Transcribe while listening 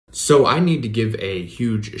So I need to give a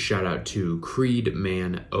huge shout out to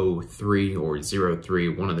Creedman03 or 03,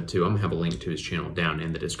 one of the two. I'm gonna have a link to his channel down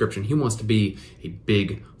in the description. He wants to be a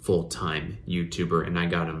big full-time YouTuber, and I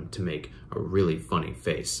got him to make a really funny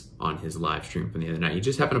face on his live stream from the other night. He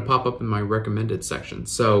just happened to pop up in my recommended section.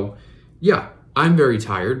 So yeah, I'm very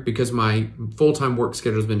tired because my full-time work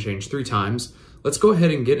schedule has been changed 3 times. Let's go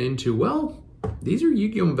ahead and get into, well, these are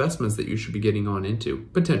Yugioh investments that you should be getting on into,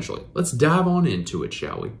 potentially. Let's dive on into it,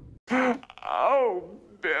 shall we? Oh,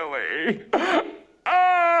 Billy.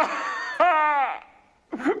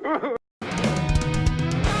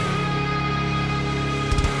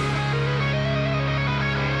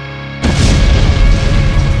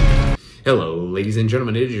 Hello, ladies and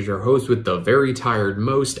gentlemen, it is your host with the very tired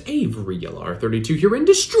most, Avery LR32 here, and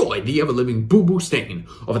destroy the ever-living boo-boo stain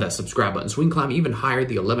over that subscribe button so we can climb even higher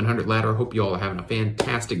the 1100 ladder. Hope you all are having a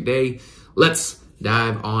fantastic day. Let's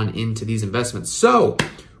dive on into these investments. So,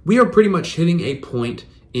 we are pretty much hitting a point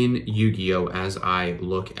in Yugioh as I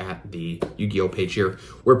look at the Yugioh page here,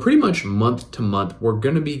 where pretty much month to month, we're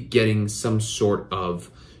going to be getting some sort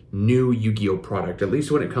of new Yugioh product, at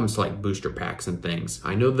least when it comes to like booster packs and things.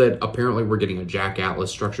 I know that apparently we're getting a Jack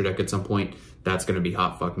Atlas structure deck at some point. That's going to be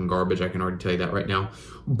hot fucking garbage. I can already tell you that right now.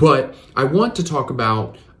 But I want to talk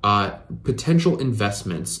about potential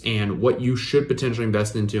investments and what you should potentially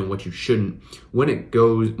invest into and what you shouldn't when it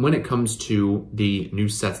comes to the new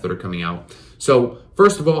sets that are coming out. So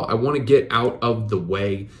first of all, I want to get out of the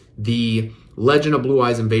way the Legend of Blue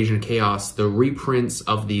Eyes Invasion of Chaos, the reprints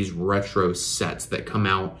of these retro sets that come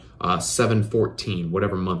out 7/14,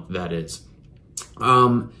 whatever month that is.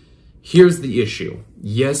 Here's the issue.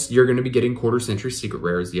 Yes, you're going to be getting quarter century secret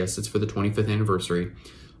rares. Yes, it's for the 25th anniversary.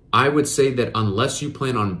 I would say that unless you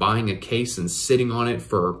plan on buying a case and sitting on it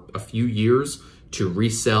for a few years to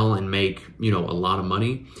resell and make, you know, a lot of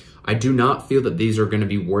money, I do not feel that these are going to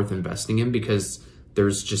be worth investing in because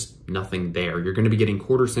there's just nothing there. You're going to be getting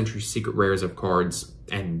quarter century secret rares of cards,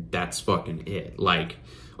 and that's fucking it. Like,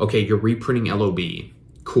 okay, you're reprinting LOB.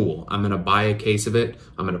 Cool. I'm going to buy a case of it.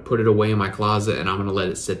 I'm going to put it away in my closet, and I'm going to let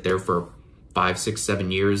it sit there for 5, 6,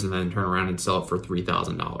 7 years and then turn around and sell it for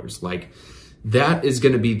 $3,000. Like, that is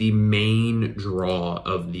going to be the main draw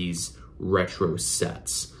of these retro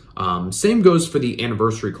sets. Same goes for the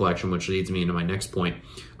anniversary collection, which leads me into my next point.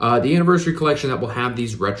 The anniversary collection that will have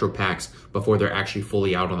these retro packs before they're actually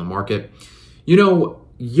fully out on the market. You know,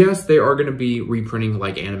 yes, they are going to be reprinting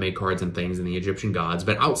like anime cards and things in the Egyptian gods,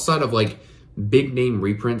 but outside of like big name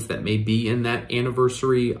reprints that may be in that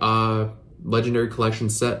anniversary legendary collection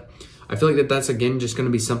set, I feel like that's again just going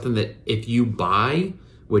to be something that if you buy,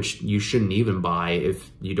 which you shouldn't even buy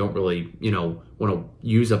if you don't really, you know, want to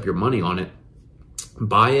use up your money on it,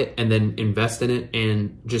 buy it and then invest in it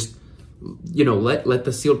and just, you know, let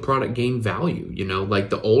the sealed product gain value. You know, like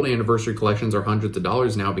the old anniversary collections are hundreds of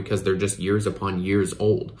dollars now because they're just years upon years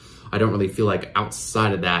old. I don't really feel like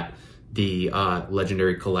outside of that, the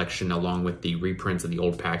legendary collection along with the reprints of the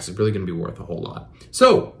old packs is really going to be worth a whole lot.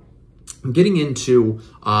 So getting into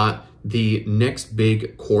the next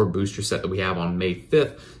big core booster set that we have on May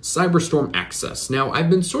 5th, Cyberstorm Access. Now, I've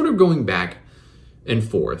been sort of going back and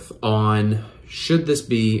forth on should this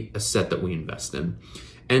be a set that we invest in?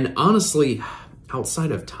 And honestly,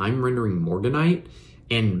 outside of Time Rendering Morganite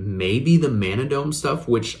and maybe the Mana Dome stuff,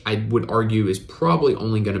 which I would argue is probably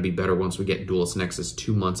only going to be better once we get Duelist Nexus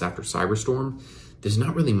 2 months after Cyberstorm, there's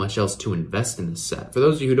not really much else to invest in this set. For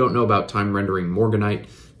those of you who don't know about Time Rendering Morganite,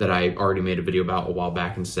 that I already made a video about a while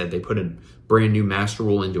back and said they put a brand new master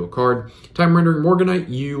rule into a card. Time Rendering Morganite,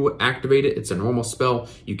 you activate it. It's a normal spell.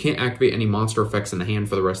 You can't activate any monster effects in the hand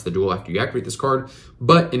for the rest of the duel after you activate this card,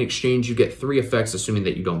 but in exchange, you get 3 effects, assuming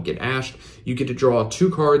that you don't get ashed. You get to draw 2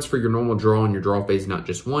 cards for your normal draw in your draw phase, not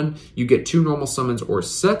just 1. You get 2 normal summons or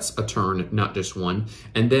sets a turn, not just 1.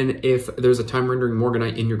 And then if there's a Time Rendering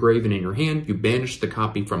Morganite in your grave and in your hand, you banish the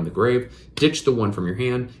copy from the grave, ditch the one from your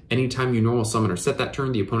hand. Anytime you normal summon or set that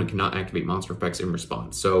turn, the opponent cannot activate monster effects in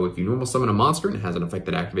response. So if you normal summon a monster and it has an effect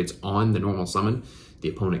that activates on the normal summon, the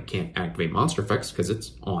opponent can't activate monster effects because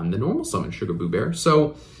it's on the normal summon, Sugar Boo Bear.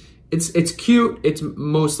 So it's cute. It's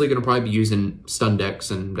mostly going to probably be used in stun decks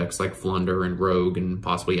and decks like Flunder and Rogue and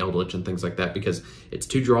possibly Eldritch and things like that because it's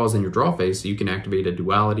 2 draws in your draw phase, so you can activate a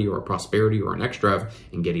Duality or a Prosperity or an Extra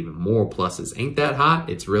and get even more pluses. Ain't that hot?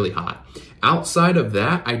 It's really hot. Outside of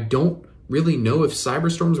that, I don't really know if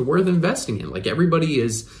Cyberstorm's worth investing in. Like, everybody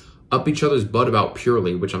is up each other's butt about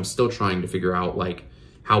Purely, which I'm still trying to figure out, like,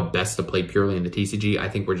 how best to play Purely in the TCG. I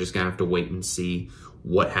think we're just going to have to wait and see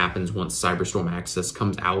what happens once Cyberstorm Access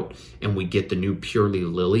comes out and we get the new Purely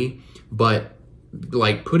Lily. But,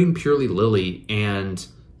 like, putting Purely Lily and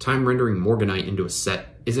Time Rendering Morganite into a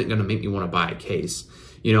set isn't going to make me want to buy a case.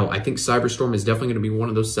 You know, I think Cyberstorm is definitely going to be one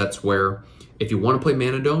of those sets where if you want to play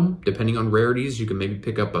Mana Dome, depending on rarities, you can maybe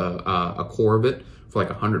pick up a core of it for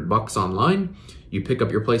like $100 online. You pick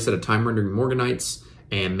up your playset of Time Rendering Morganites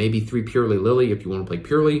and maybe 3 Purely Lily if you want to play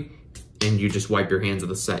Purely, and you just wipe your hands of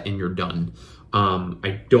the set and you're done.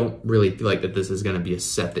 I don't really feel like that this is going to be a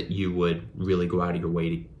set that you would really go out of your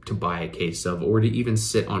way to buy a case of, or to even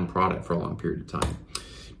sit on product for a long period of time.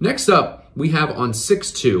 Next up, we have on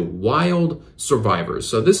 6-2, Wild Survivors.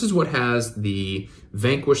 So this is what has the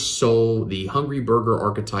Vanquished Soul, the Hungry Burger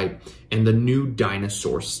archetype, and the new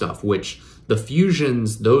dinosaur stuff, which the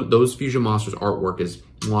fusions, those fusion monsters artwork is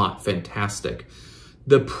fantastic.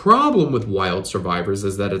 The problem with Wild Survivors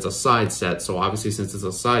is that it's a side set. So obviously, since it's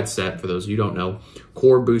a side set, for those of you who don't know,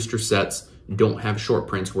 core booster sets don't have short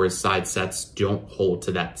prints, whereas side sets don't hold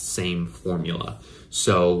to that same formula.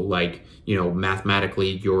 So like, you know,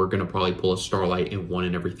 mathematically, you're going to probably pull a Starlight in 1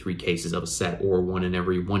 in every 3 cases of a set, or 1 in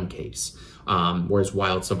every 1 case. Whereas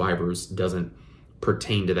Wild Survivors doesn't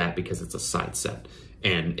pertain to that because it's a side set,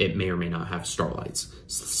 and it may or may not have Starlights.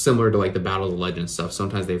 Similar to like the Battle of the Legends stuff.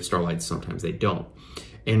 Sometimes they have Starlights, sometimes they don't.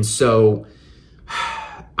 And so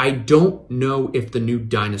I don't know if the new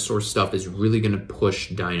dinosaur stuff is really going to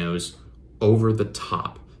push dinos over the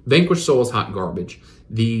top. Vanquished Soul is hot garbage.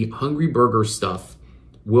 The Hungry Burger stuff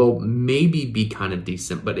will maybe be kind of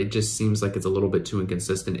decent, but it just seems like it's a little bit too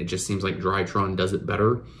inconsistent. It just seems like Drytron does it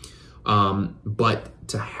better. But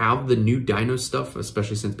to have the new dino stuff,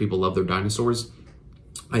 especially since people love their dinosaurs,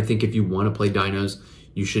 I think if you want to play dinos,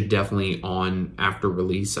 you should definitely, after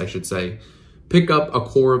release, I should say, pick up a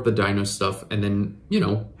core of the dino stuff and then, you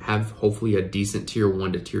know, have hopefully a decent tier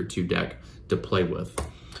 1 to tier 2 deck to play with.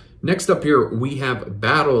 Next up here, we have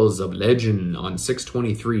Battles of Legend on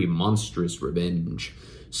 623, Monstrous Revenge.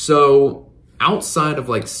 So outside of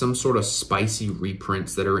like some sort of spicy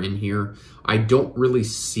reprints that are in here, I don't really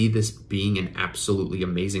see this being an absolutely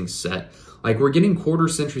amazing set. Like, we're getting quarter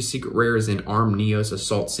century secret rares in Arm Neos,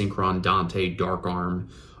 Assault Synchron, Dante, Dark Arm,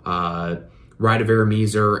 Rite of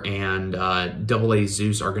Arameser, and AA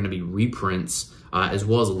Zeus are going to be reprints, as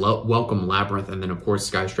well as Welcome Labyrinth, and then of course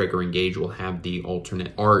Sky Striker Engage will have the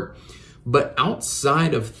alternate art. But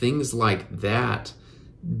outside of things like that,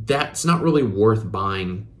 that's not really worth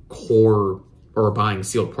buying core or buying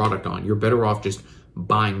sealed product on. You're better off just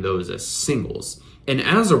buying those as singles. And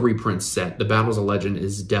as a reprint set, the Battles of Legend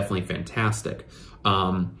is definitely fantastic.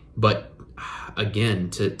 But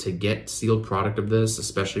again, to get sealed product of this,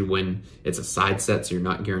 especially when it's a side set, so you're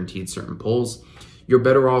not guaranteed certain pulls, you're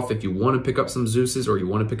better off if you want to pick up some Zeuses or you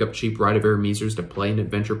want to pick up cheap Rite of Aramesers to play an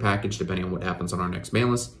adventure package, depending on what happens on our next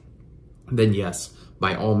ban list, then yes,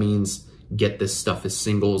 by all means, get this stuff as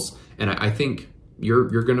singles. And I think you're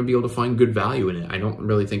going to be able to find good value in it. I don't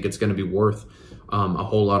really think it's going to be worth a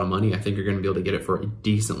whole lot of money. I think you're going to be able to get it for a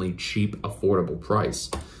decently cheap, affordable price.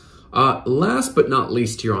 Last but not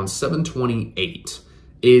least here on 728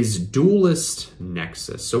 is Duelist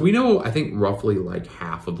Nexus. So we know, I think, roughly like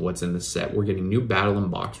half of what's in the set. We're getting new Battle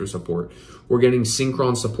and Boxer support. We're getting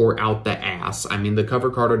Synchron support out the ass. I mean, the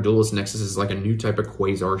cover card of Duelist Nexus is like a new type of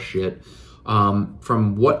Quasar shit.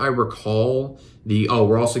 From what I recall,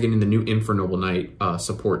 we're also getting the new Infernoble Knight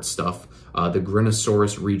support stuff, the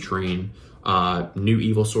Grinosaurus retrain, new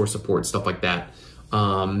Evil Source support, stuff like that.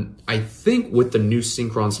 I think with the new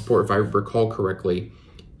Synchron support, if I recall correctly,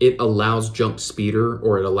 it allows Junk Speeder,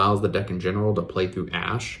 or it allows the deck in general to play through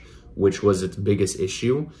Ash, which was its biggest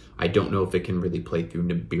issue. I don't know if it can really play through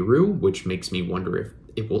Nibiru, which makes me wonder if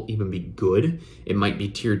it will even be good. It might be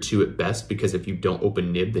tier 2 at best, because if you don't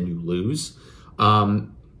open Nib, then you lose.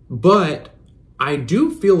 But I do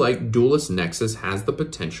feel like Duelist Nexus has the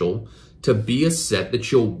potential to be a set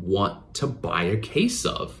that you'll want to buy a case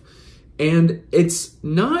of. And it's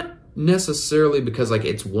not necessarily because like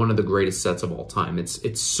it's one of the greatest sets of all time.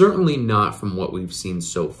 It's certainly not from what we've seen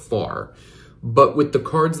so far. But with the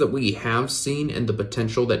cards that we have seen and the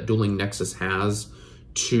potential that Dueling Nexus has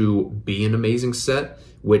to be an amazing set,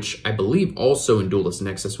 which I believe also in Duelist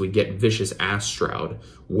Nexus we get Vicious Astrud,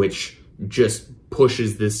 which just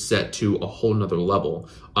pushes this set to a whole nother level.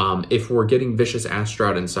 If we're getting Vicious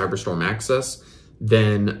Astrud and Cyberstorm Access,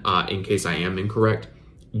 then in case I am incorrect,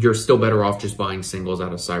 you're still better off just buying singles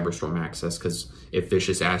out of Cyberstorm Access, because if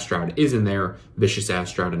Vicious Astrud is in there, Vicious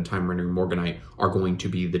Astrud and Time Rendering Morganite are going to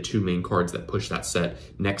be the 2 main cards that push that set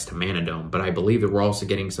next to Mana Dome. But I believe that we're also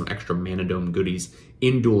getting some extra Mana Dome goodies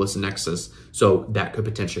in Duelist Nexus, so that could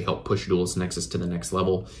potentially help push Duelist Nexus to the next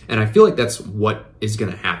level. And I feel like that's what is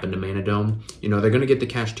going to happen to Mana Dome. You know, they're going to get the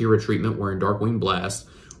Kashtira treatment, where in Darkwing Blast,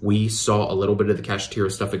 we saw a little bit of the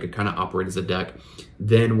Kashtira stuff. It could kind of operate as a deck.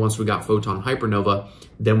 Then once we got Photon Hypernova,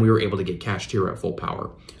 then we were able to get Kashtira at full power.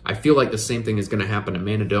 I feel like the same thing is going to happen in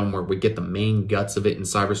Mana Dome, where we get the main guts of it in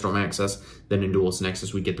Cyberstorm Access. Then in Duelist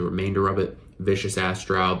Nexus, we get the remainder of it, Vicious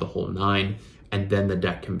Astroud, the whole 9, and then the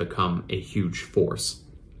deck can become a huge force.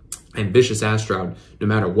 And Vicious Astroud, no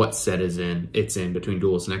matter what set it's in between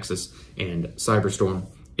Duelist Nexus and Cyberstorm,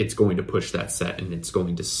 it's going to push that set and it's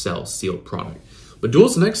going to sell sealed product. But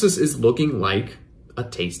Duelist Nexus is looking like a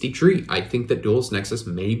tasty treat. I think that Duelist Nexus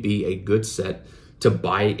may be a good set to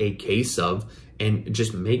buy a case of and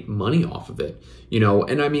just make money off of it. You know,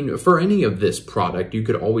 and I mean, for any of this product, you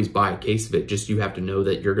could always buy a case of it. Just you have to know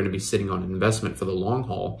that you're going to be sitting on an investment for the long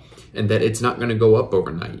haul and that it's not going to go up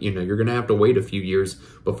overnight. You know, you're going to have to wait a few years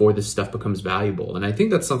before this stuff becomes valuable. And I think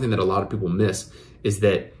that's something that a lot of people miss, is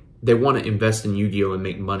that they want to invest in Yu-Gi-Oh! And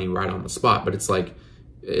make money right on the spot. But it's like,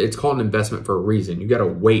 it's called an investment for a reason. You got to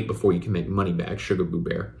wait before you can make money back, Sugar Boo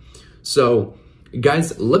Bear. So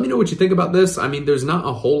guys, let me know what you think about this. I mean, there's not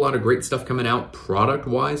a whole lot of great stuff coming out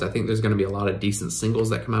product-wise. I think there's going to be a lot of decent singles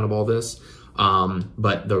that come out of all this.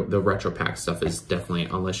 But the retro pack stuff is definitely,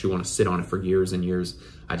 unless you want to sit on it for years and years,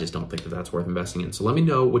 I just don't think that that's worth investing in. So let me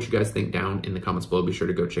know what you guys think down in the comments below. Be sure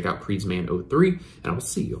to go check out Preedsman03, and I will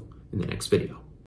see you in the next video.